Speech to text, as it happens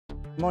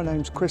My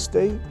name's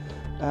Christy.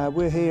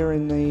 We're here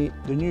in the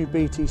new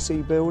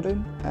BTC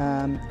building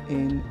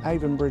in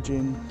Avonbridge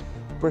in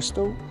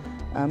Bristol,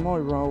 and my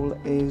role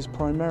is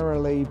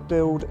primarily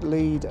build,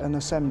 lead and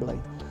assembly.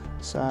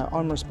 So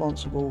I'm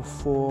responsible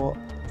for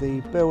the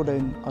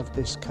building of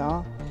this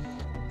car.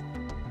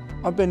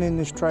 I've been in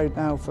this trade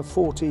now for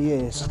 40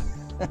 years,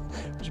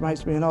 which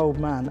makes me an old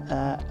man.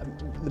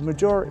 The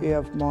majority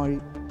of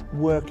my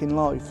working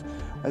life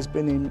has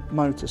been in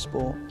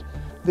motorsport.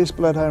 This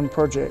Bloodhound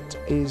project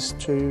is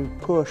to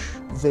push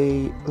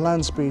the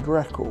land speed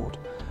record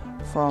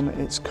from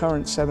its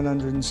current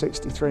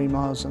 763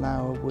 miles an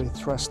hour with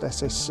thrust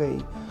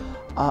SSC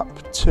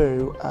up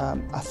to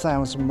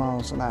 1,000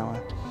 miles an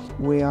hour.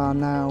 We are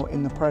now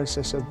in the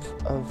process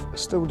of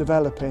still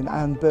developing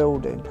and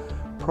building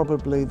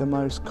probably the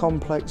most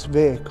complex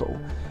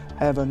vehicle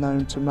ever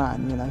known to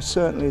man,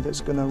 certainly that's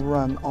going to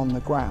run on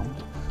the ground.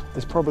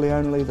 There's probably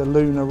only the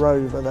lunar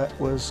rover that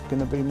was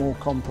going to be more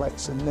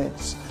complex than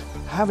this.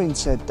 Having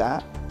said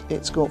that,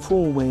 it's got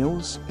four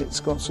wheels, it's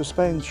got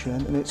suspension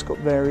and it's got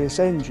various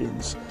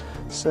engines.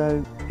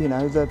 So,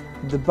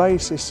 the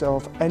basis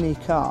of any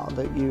car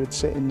that you would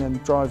sit in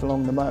and drive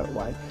along the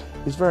motorway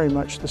is very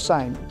much the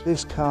same.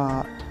 This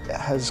car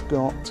has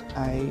got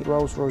a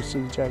Rolls-Royce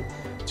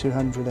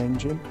CJ200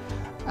 engine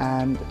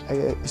and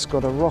it's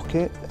got a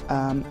rocket.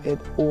 It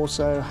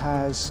also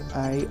has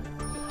a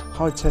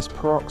high-test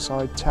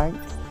peroxide tank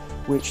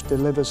which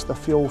delivers the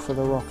fuel for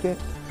the rocket.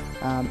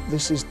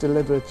 This is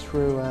delivered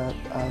through a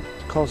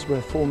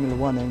Cosworth Formula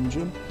 1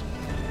 engine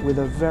with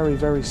a very,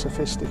 very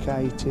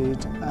sophisticated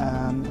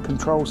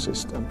control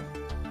system.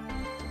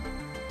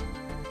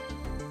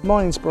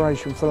 My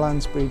inspiration for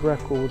land speed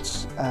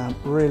records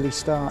really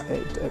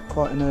started at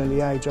quite an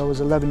early age. I was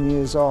 11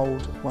 years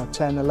old,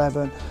 10,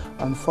 11,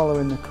 and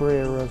following the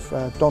career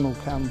of Donald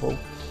Campbell,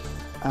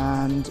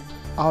 and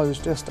I was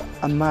just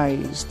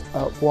amazed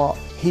at what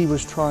he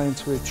was trying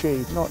to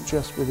achieve, not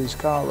just with his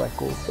car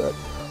record, but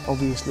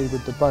obviously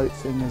with the boat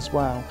thing as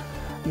well.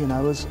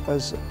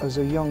 As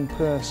a young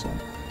person,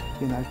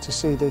 to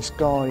see this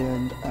guy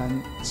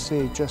and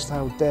see just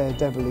how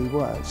daredevil he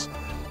was.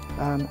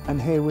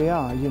 And here we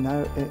are,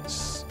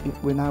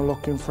 we're now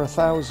looking for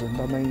 1,000.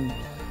 I mean,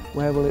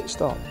 where will it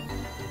stop?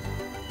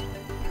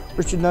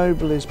 Richard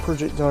Noble is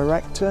project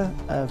director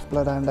of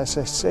Bloodhound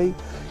SSC.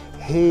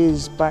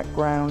 His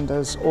background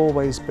has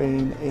always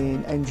been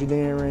in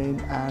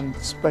engineering and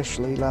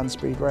especially land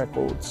speed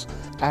records.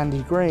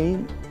 Andy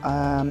Green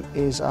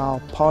is our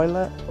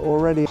pilot,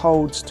 already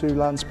holds 2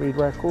 land speed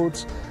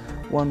records,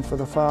 one for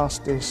the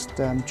fastest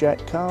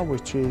jet car,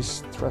 which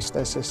is thrust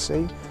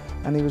SSC,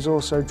 and he was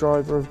also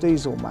driver of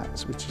Diesel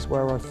Max, which is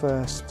where I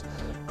first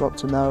got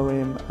to know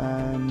him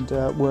and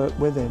work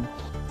with him.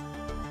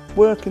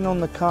 Working on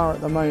the car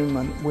at the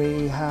moment,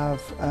 we have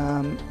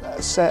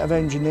a set of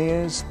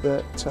engineers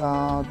that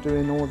are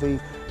doing all the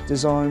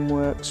design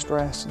work,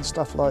 stress and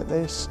stuff like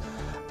this.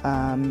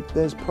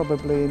 There's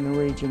probably in the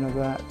region of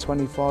about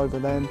 25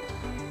 of them.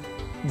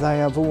 They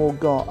have all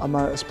got a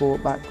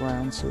motorsport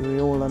background, so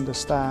we all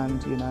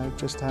understand,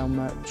 just how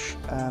much,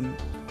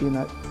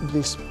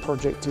 this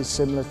project is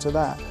similar to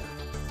that.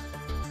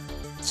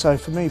 So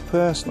for me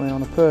personally,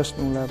 on a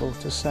personal level,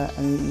 to set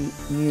a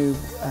new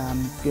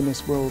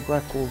Guinness World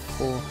Record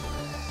for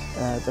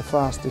the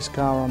fastest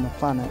car on the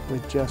planet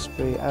would just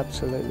be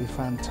absolutely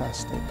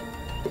fantastic.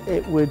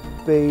 It would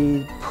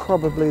be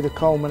probably the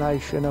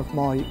culmination of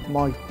my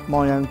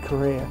own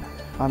career.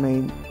 I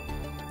mean,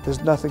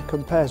 there's nothing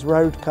compares.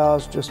 Road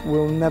cars just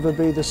will never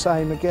be the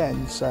same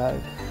again. So,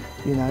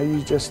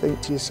 you just think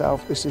to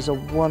yourself, this is a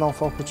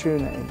one-off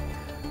opportunity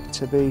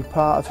to be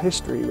part of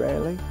history,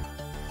 really.